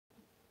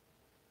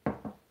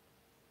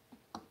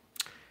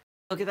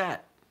Look at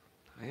that.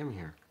 I am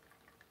here.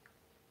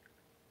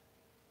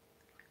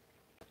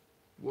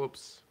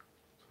 Whoops.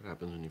 That's what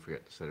happens when you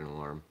forget to set an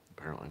alarm,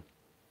 apparently.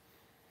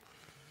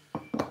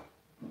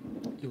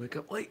 You wake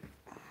up late.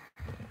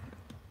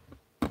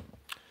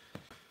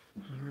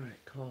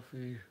 Alright,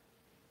 coffee.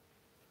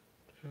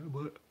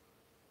 Tablet.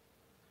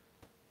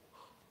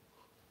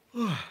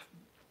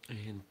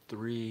 And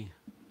 3,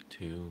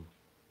 2,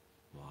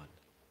 1.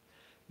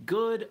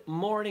 Good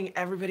morning,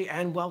 everybody,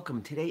 and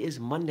welcome. Today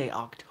is Monday,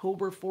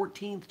 October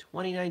 14th,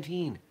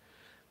 2019.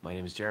 My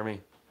name is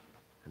Jeremy,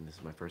 and this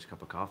is my first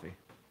cup of coffee.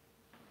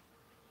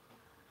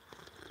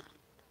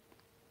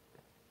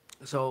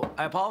 So,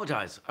 I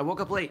apologize. I woke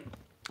up late.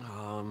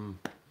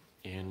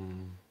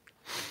 In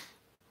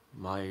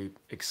my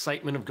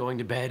excitement of going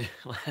to bed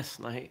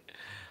last night,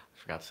 I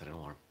forgot to set an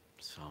alarm.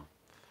 So,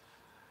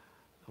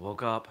 I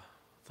woke up,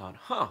 thought,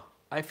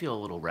 I feel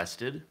a little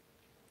rested,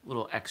 a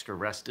little extra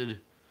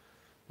rested.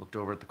 Looked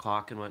over at the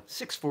clock and went,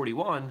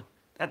 6:41?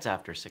 That's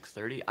after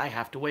 6:30. I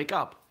have to wake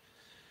up.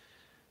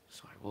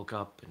 So I woke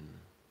up and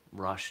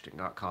rushed and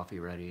got coffee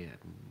ready,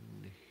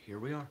 and here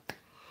we are.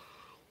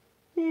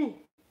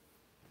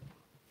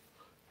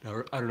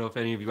 Now, I don't know if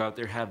any of you out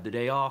there have the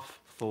day off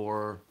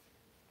for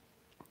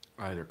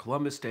either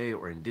Columbus Day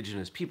or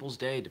Indigenous Peoples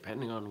Day,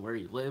 depending on where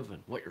you live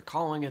and what you're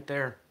calling it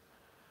there.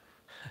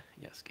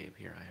 Yes, Gabe,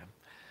 here I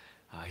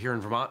am. Here in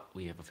Vermont,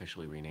 we have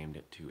officially renamed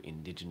it to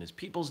Indigenous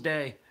Peoples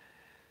Day.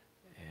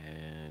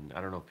 And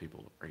I don't know if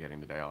people are getting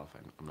the day off.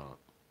 I'm not.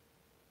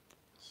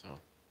 So,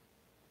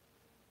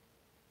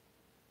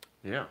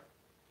 yeah.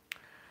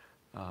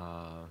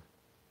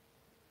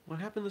 What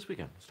happened this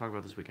weekend? Let's talk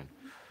about this weekend.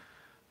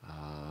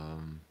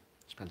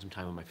 Spent some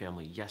time with my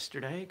family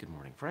yesterday. Good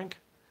morning,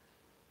 Frank.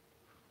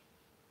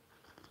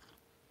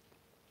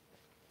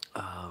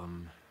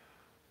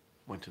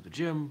 Went to the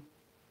gym.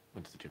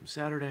 Went to the gym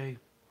Saturday.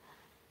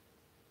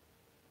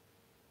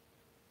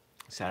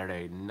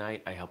 Saturday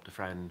night, I helped a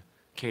friend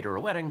cater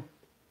a wedding.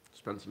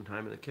 Spent some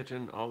time in the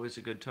kitchen. Always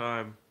a good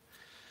time.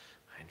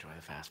 I enjoy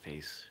the fast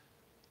pace.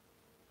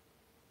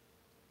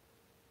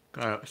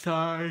 Got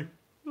outside.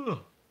 It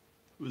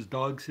was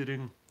dog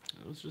sitting.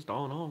 It was just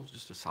all in all, it was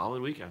just a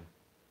solid weekend.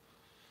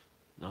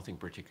 Nothing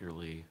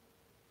particularly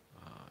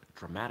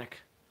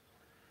dramatic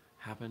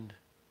happened,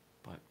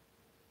 but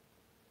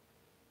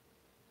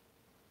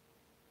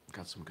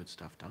got some good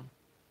stuff done.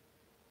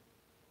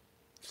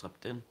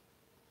 Slept in,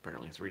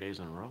 apparently 3 days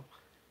in a row.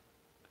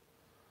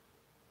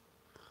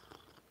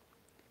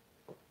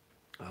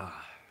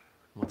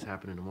 What's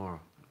happening tomorrow?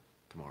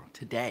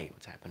 Today,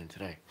 what's happening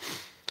today?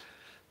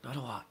 Not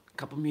a lot. A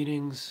couple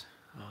meetings.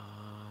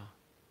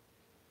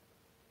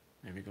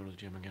 Maybe go to the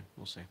gym again.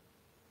 We'll see.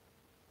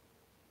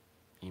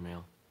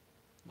 Email.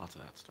 Lots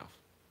of that stuff.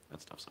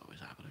 That stuff's always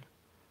happening.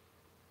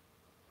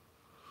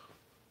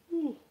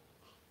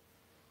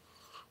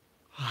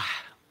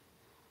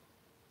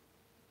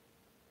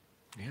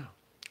 Yeah.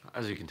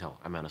 As you can tell,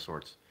 I'm out of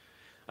sorts.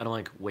 I don't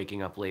like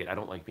waking up late. I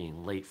don't like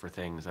being late for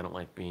things. I don't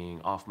like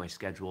being off my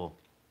schedule.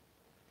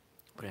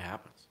 But it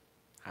happens.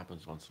 It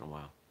happens once in a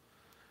while.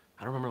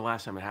 I don't remember the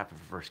last time it happened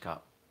for First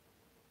Cup.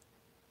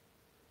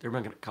 There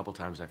have been a couple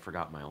times I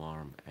forgot my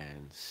alarm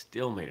and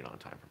still made it on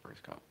time for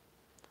First Cup.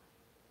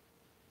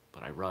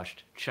 But I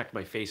rushed, checked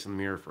my face in the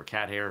mirror for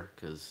cat hair,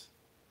 because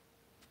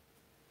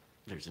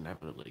there's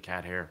inevitably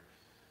cat hair.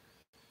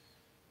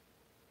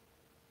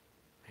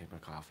 Made my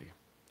coffee,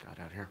 got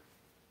out here.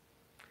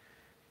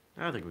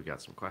 I think we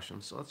got some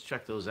questions, so let's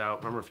check those out.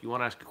 Remember, if you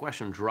want to ask a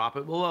question, drop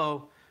it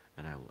below,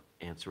 and I will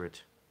answer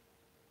it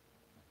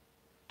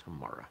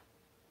tomorrow.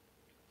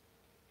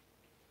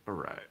 All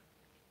right.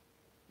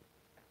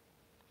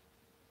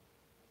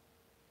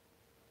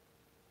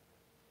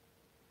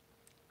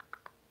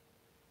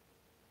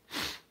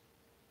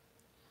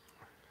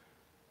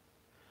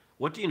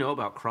 What do you know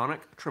about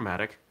chronic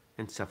traumatic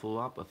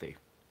encephalopathy,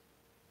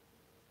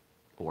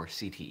 or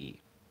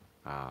CTE?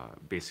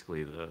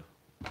 Basically the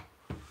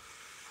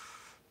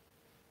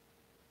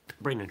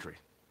brain injury.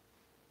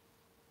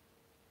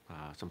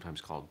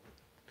 Sometimes called,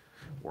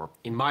 or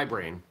in my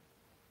brain,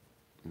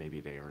 maybe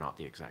they are not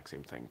the exact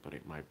same thing, but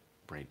in my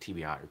brain,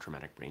 TBI, or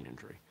traumatic brain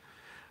injury.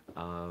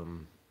 I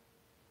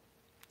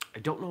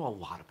don't know a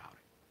lot about it.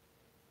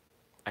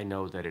 I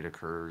know that it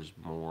occurs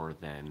more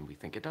than we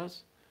think it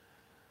does.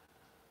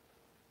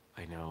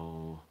 I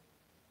know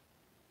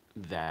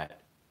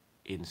that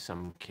in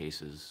some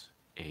cases,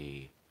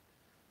 a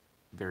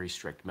very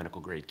strict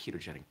medical grade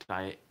ketogenic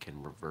diet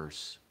can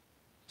reverse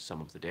some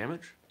of the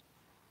damage,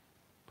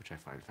 which I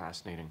find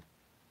fascinating.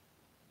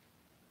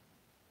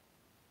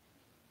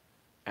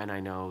 And I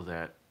know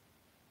that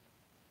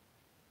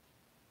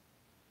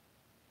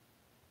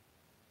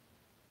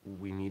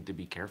we need to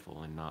be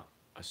careful and not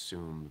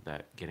assume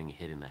that getting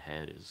hit in the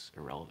head is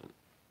irrelevant.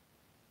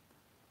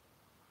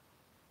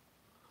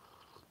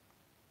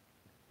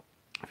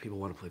 If people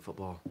want to play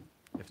football,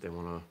 if they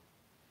want to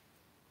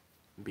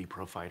be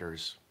pro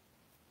fighters,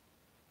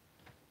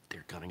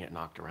 they're gonna get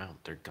knocked around.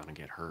 They're gonna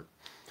get hurt.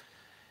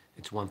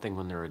 It's one thing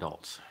when they're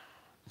adults.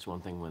 It's one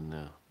thing when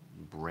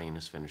brain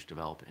is finished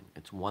developing.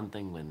 It's one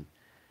thing when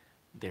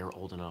they're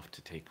old enough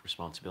to take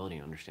responsibility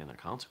and understand their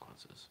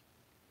consequences.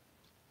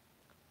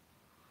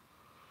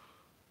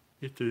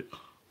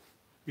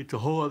 It's a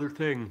whole other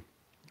thing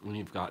when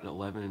you've got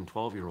 11 and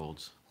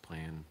 12-year-olds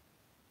playing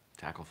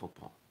tackle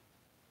football.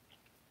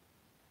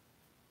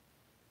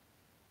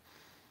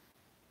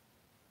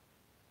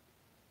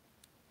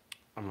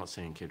 I'm not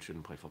saying kids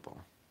shouldn't play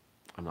football.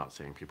 I'm not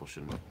saying people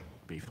shouldn't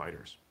be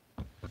fighters.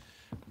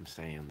 I'm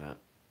saying that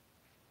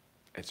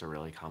it's a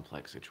really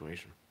complex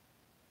situation.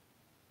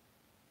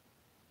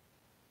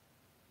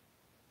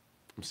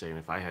 I'm saying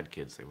if I had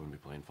kids, they wouldn't be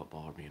playing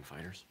football or being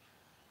fighters.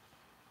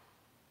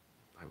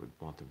 I would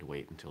want them to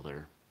wait until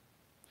they're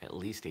at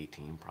least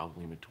 18,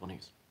 probably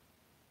mid-20s.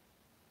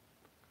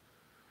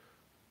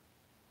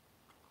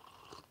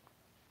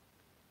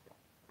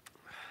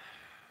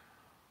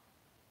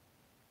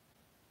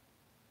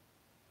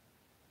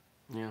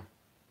 Yeah,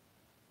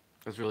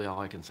 that's really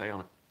all I can say on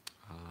it.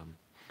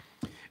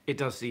 It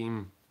does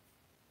seem,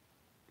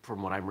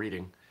 from what I'm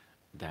reading,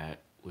 that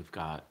we've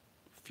got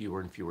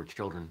fewer and fewer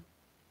children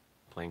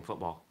playing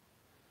football.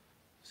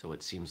 So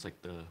it seems like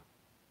the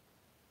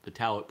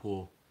talent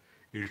pool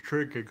is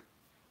shrinking.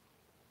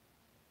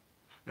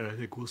 And I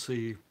think we'll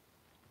see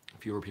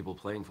fewer people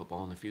playing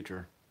football in the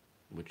future,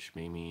 which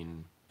may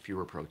mean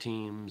fewer pro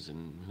teams,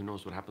 and who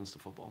knows what happens to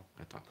football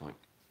at that point.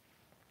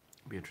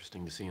 It'll be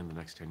interesting to see in the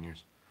next 10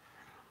 years.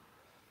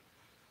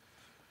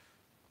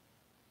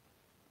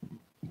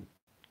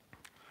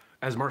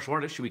 As martial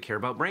artists, should we care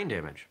about brain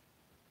damage?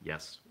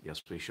 Yes,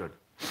 we should.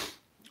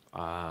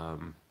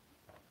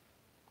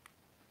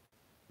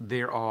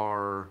 There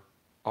are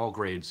all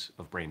grades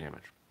of brain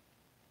damage.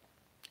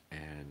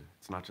 And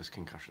it's not just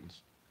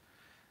concussions.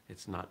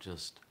 It's not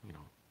just,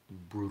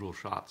 brutal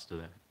shots to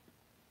the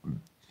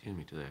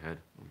head.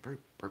 I'm very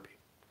burpy.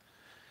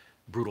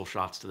 Brutal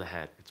shots to the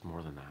head. It's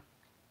more than that.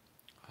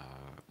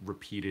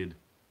 Repeated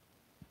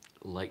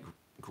light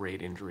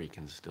grade injury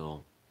can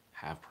still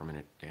have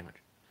permanent damage.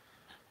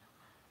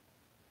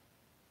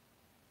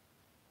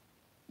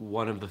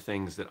 One of the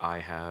things that I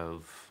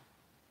have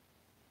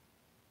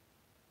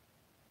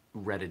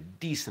read a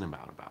decent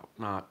amount about,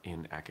 not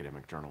in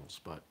academic journals,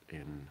 but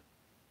in,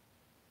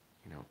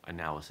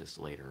 analysis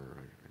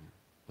later, and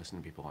listen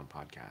to people on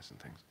podcasts and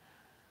things.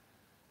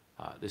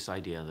 This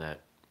idea that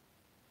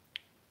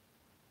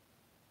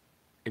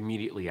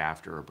immediately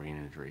after a brain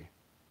injury,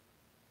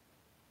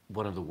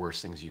 one of the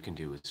worst things you can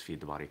do is feed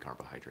the body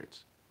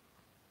carbohydrates.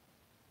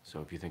 So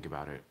if you think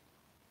about it,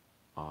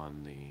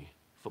 on the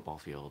football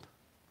field,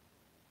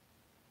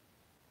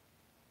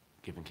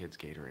 giving kids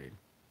Gatorade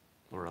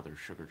or other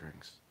sugar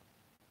drinks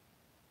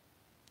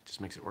just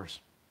makes it worse.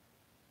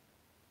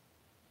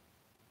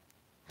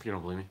 If you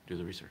don't believe me, do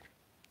the research.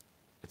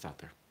 It's out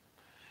there.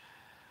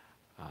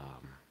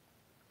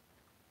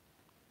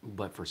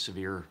 But for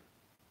severe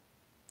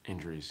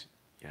injuries,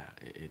 yeah,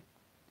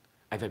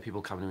 I've had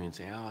people come to me and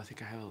say, oh, I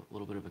think I have a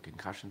little bit of a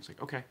concussion. It's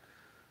like, okay,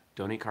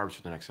 don't eat carbs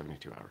for the next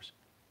 72 hours.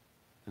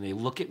 And they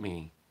look at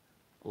me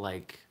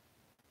like,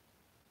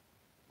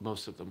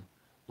 most of them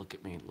look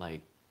at me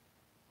like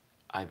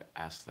I've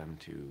asked them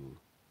to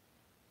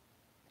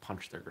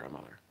punch their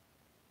grandmother.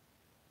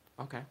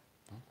 Okay,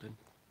 well then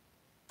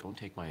don't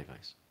take my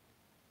advice.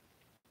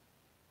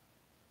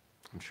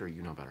 I'm sure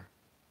you know better.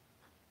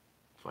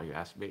 That's why you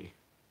asked me.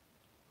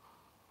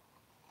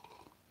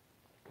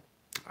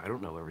 I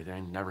don't know everything.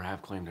 I never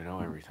have claimed to know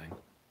everything.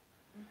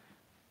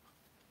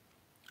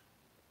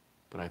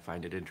 But I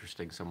find it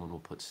interesting someone will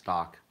put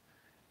stock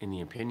in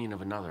the opinion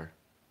of another,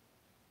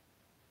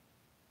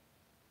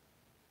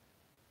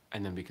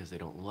 and then because they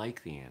don't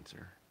like the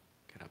answer,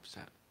 get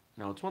upset.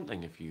 Now, it's one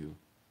thing if you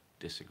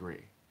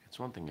disagree. It's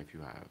one thing if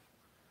you have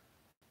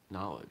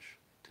knowledge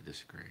to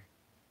disagree.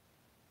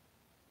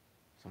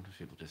 Sometimes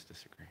people just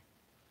disagree.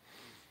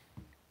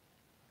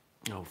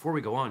 Before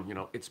we go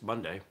on, it's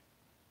Monday.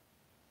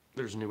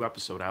 There's a new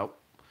episode out.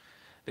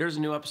 There's a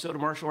new episode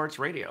of Martial Arts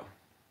Radio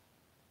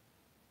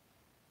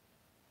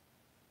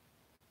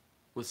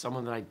with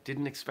someone that I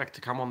didn't expect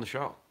to come on the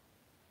show.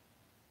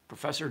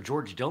 Professor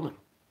George Dillman.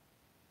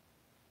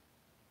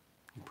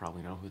 You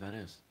probably know who that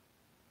is.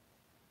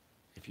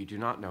 If you do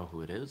not know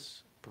who it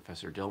is,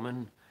 Professor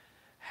Dillman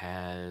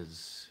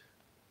has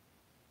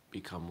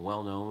become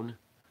well known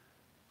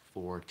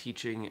for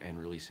teaching and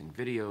releasing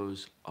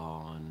videos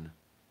on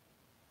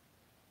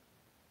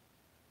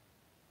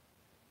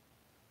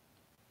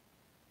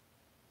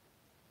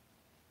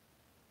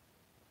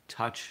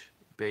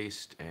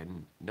touch-based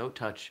and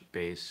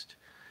no-touch-based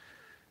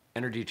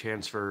energy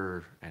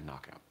transfer and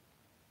knockout.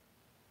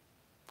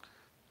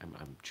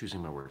 I'm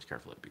choosing my words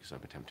carefully because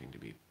I'm attempting to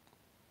be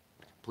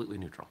completely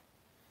neutral,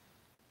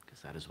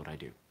 because that is what I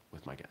do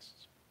with my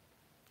guests.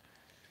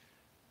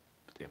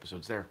 But the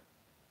episode's there.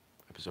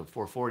 Episode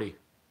 440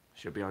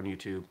 should be on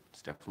YouTube.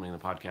 It's definitely in the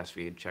podcast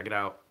feed. Check it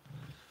out.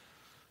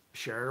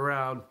 Share it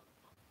around.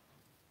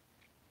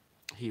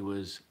 He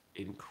was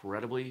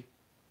incredibly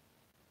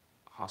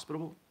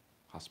hospitable,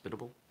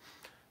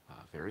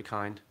 very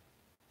kind.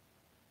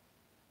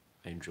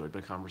 I enjoyed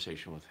my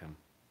conversation with him.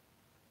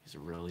 He's a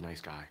really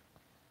nice guy.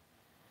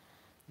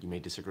 You may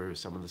disagree with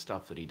some of the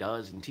stuff that he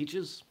does and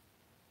teaches.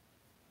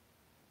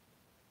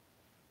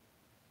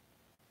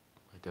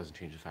 It doesn't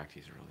change the fact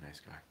he's a really nice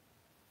guy.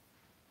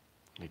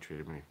 He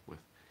treated me with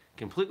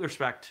complete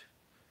respect.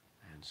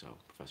 And so,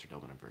 Professor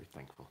Delman, I'm very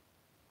thankful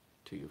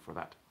to you for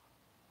that.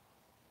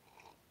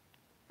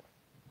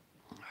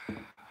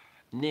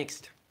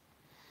 Next.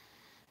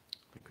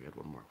 I think we had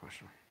one more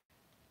question.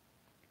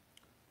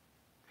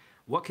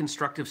 What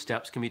constructive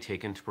steps can be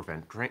taken to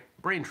prevent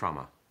brain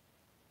trauma?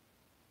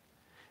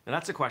 Now,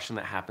 that's a question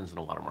that happens in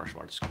a lot of martial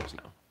arts schools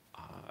now,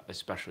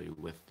 especially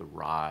with the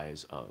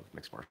rise of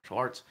mixed martial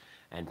arts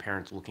and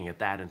parents looking at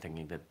that and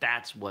thinking that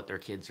that's what their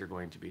kids are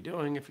going to be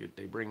doing if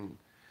they bring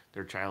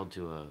their child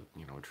to a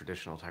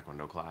traditional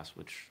Taekwondo class,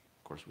 which,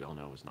 of course, we all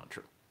know is not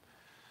true.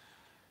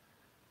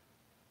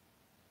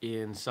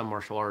 In some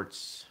martial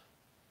arts,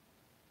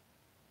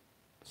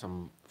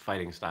 some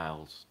fighting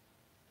styles,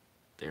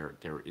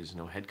 there is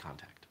no head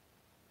contact.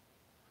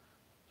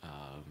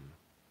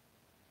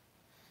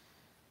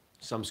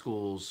 Some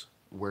schools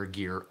wear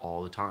gear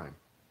all the time.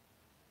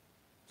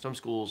 Some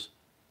schools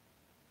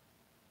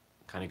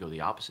kind of go the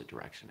opposite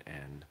direction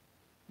and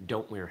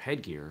don't wear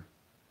headgear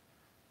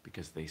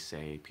because they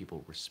say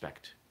people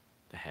respect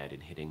the head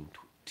and hitting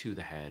to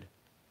the head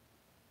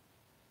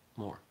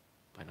more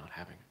by not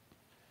having it.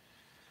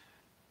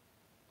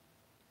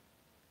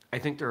 I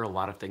think there are a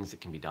lot of things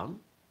that can be done,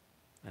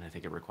 and I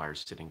think it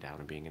requires sitting down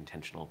and being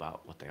intentional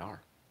about what they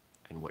are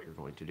and what you're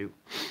going to do.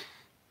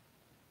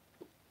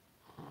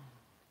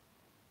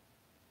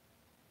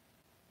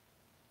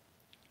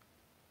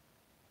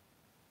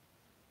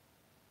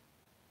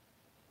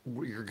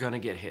 You're going to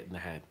get hit in the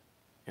head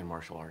in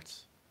martial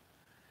arts.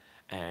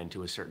 And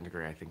to a certain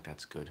degree, I think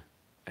that's good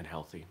and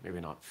healthy. Maybe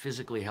not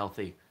physically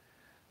healthy,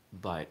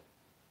 but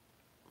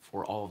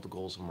for all of the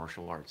goals of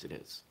martial arts, it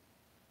is.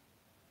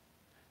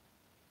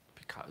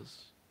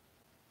 Because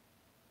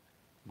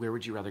where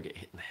would you rather get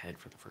hit in the head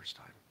for the first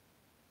time?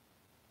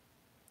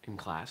 In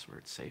class where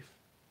it's safe?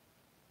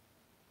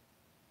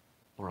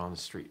 Or on the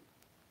street?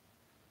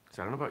 Because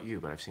I don't know about you,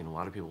 but I've seen a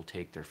lot of people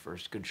take their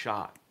first good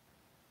shot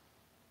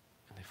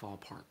and they fall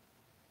apart.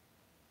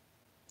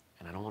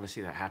 And I don't want to see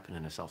that happen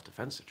in a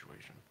self-defense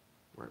situation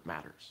where it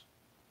matters.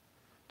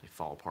 They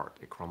fall apart,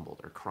 they crumble,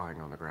 they're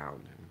crying on the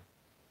ground, and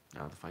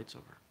now the fight's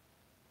over.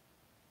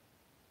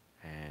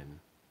 And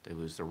they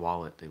lose their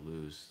wallet, they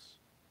lose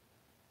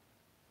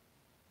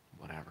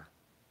whatever.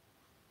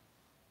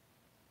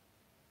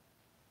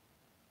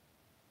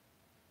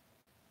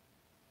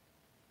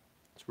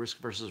 It's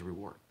risk versus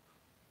reward.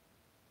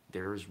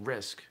 There's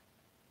risk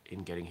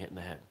in getting hit in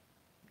the head.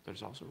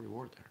 There's also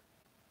reward there.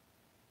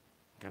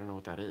 You gotta know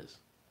what that is.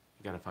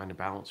 You gotta find a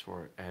balance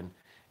for it. And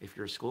if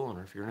you're a school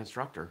owner, if you're an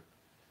instructor,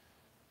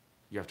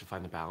 you have to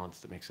find the balance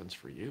that makes sense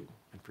for you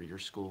and for your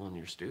school and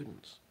your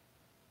students.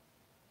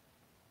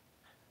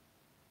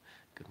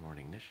 Good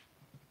morning, Nish.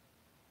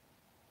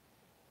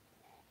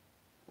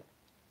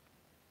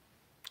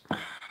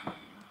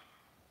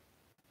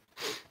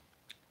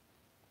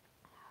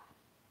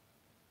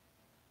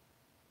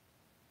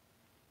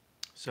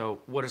 So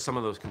what are some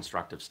of those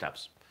constructive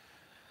steps?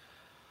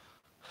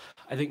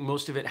 I think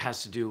most of it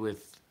has to do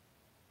with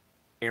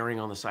erring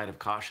on the side of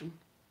caution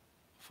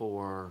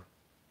for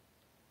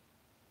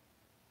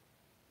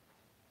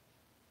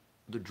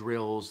the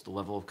drills, the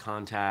level of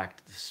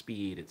contact, the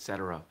speed,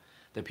 etc.,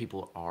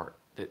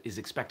 that is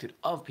expected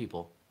of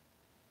people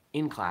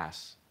in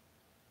class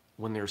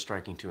when they're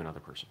striking to another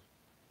person.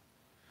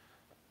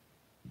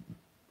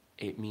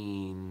 It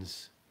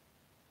means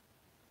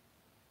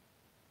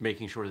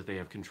making sure that they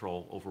have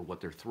control over what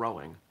they're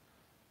throwing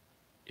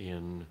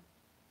in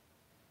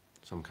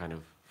some kind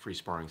of free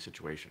sparring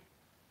situation.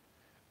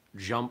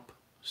 Jump,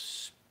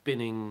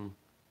 spinning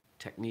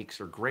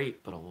techniques are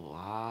great, but a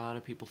lot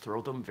of people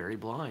throw them very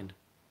blind.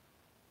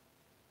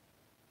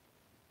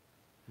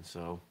 And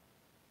so,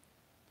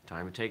 the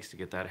time it takes to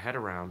get that head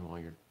around while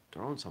you're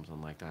throwing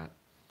something like that,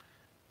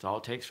 it's all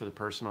it takes for the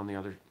person on the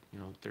other,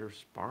 they're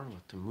sparring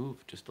with to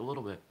move just a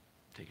little bit,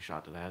 take a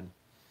shot to the head.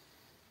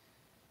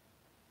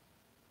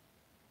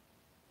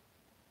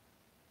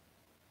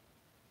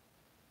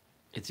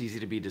 It's easy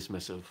to be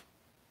dismissive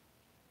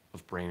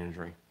of brain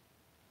injury.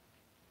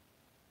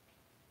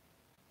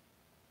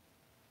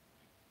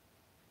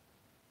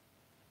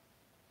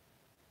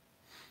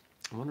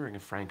 I'm wondering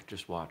if Frank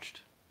just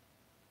watched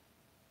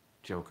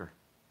Joker.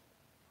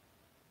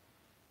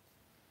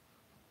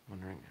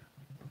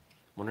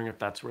 Wondering if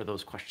that's where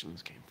those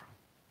questions came from.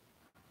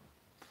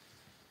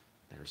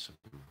 There's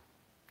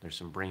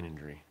some brain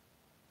injury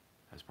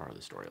as part of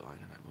the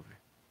storyline in that movie.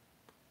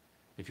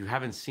 If you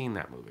haven't seen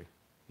that movie,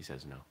 he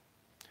says no.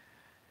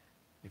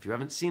 If you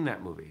haven't seen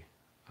that movie,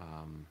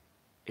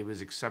 it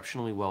was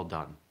exceptionally well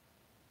done.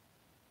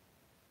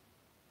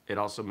 It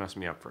also messed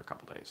me up for a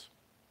couple days.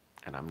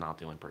 And I'm not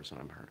the only person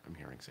I'm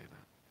hearing say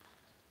that.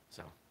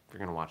 So, if you're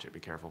going to watch it, be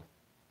careful.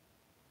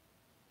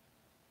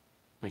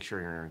 Make sure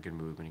you're in a good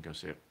mood when you go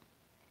see it.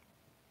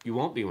 You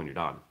won't be when you're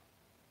done.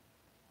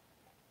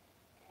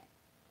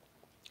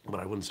 but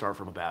I wouldn't start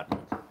from a bad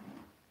mood.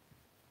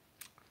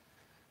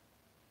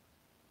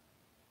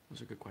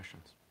 Those are good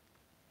questions.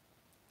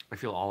 I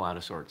feel all out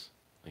of sorts.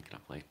 Waking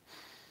up late.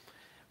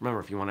 Remember,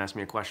 if you want to ask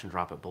me a question,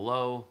 drop it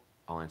below.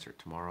 I'll answer it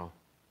tomorrow.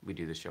 We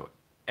do this show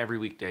every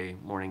weekday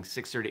morning,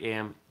 6:30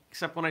 a.m.,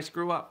 except when I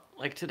screw up,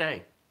 like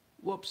today.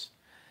 Whoops.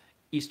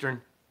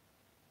 Eastern.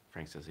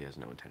 Frank says he has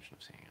no intention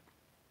of saying it.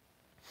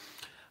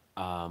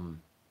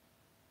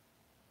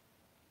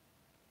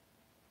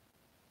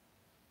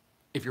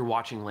 If you're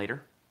watching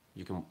later,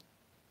 you can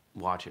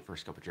watch it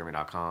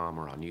firstscopeofjeremy.com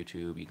or on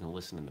YouTube. You can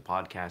listen in the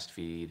podcast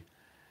feed.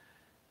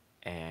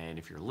 And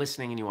if you're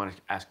listening and you want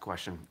to ask a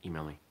question,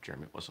 email me,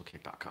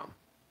 jeremy@whistlekick.com.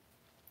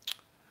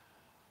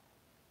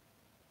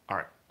 All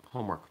right,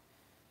 homework.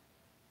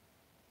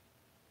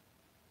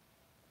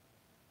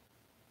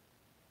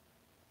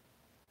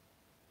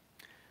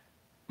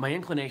 My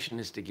inclination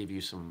is to give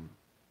you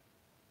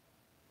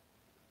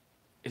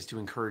is to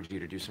encourage you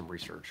to do some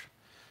research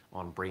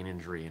on brain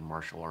injury and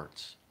martial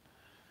arts.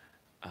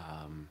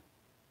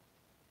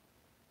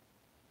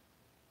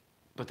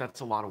 But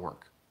that's a lot of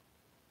work.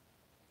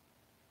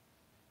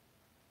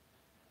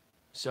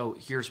 So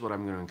here's what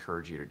I'm going to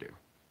encourage you to do.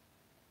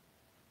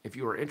 If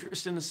you are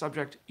interested in the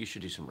subject, you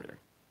should do some reading.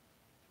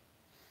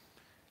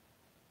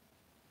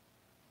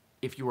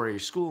 If you are a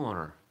school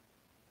owner,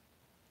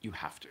 you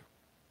have to,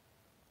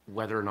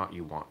 whether or not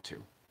you want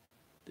to.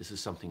 This is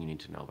something you need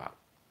to know about.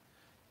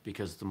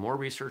 Because the more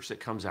research that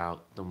comes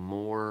out, the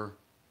more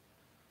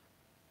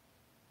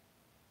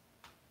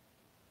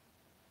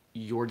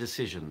your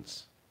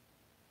decisions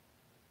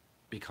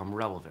become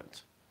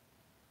relevant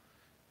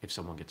if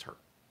someone gets hurt.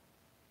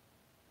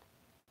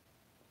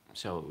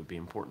 So it would be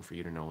important for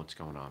you to know what's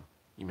going on.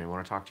 You may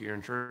want to talk to your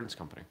insurance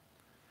company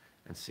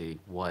and see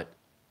what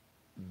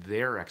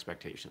their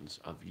expectations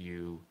of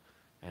you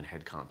and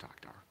head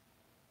contact are.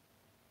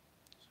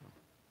 So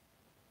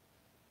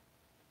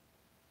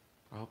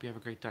I hope you have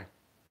a great day.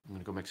 I'm going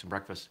to go make some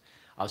breakfast.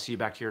 I'll see you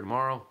back here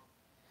tomorrow,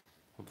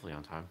 hopefully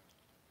on time.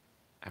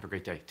 Have a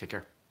great day. Take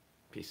care.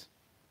 Peace.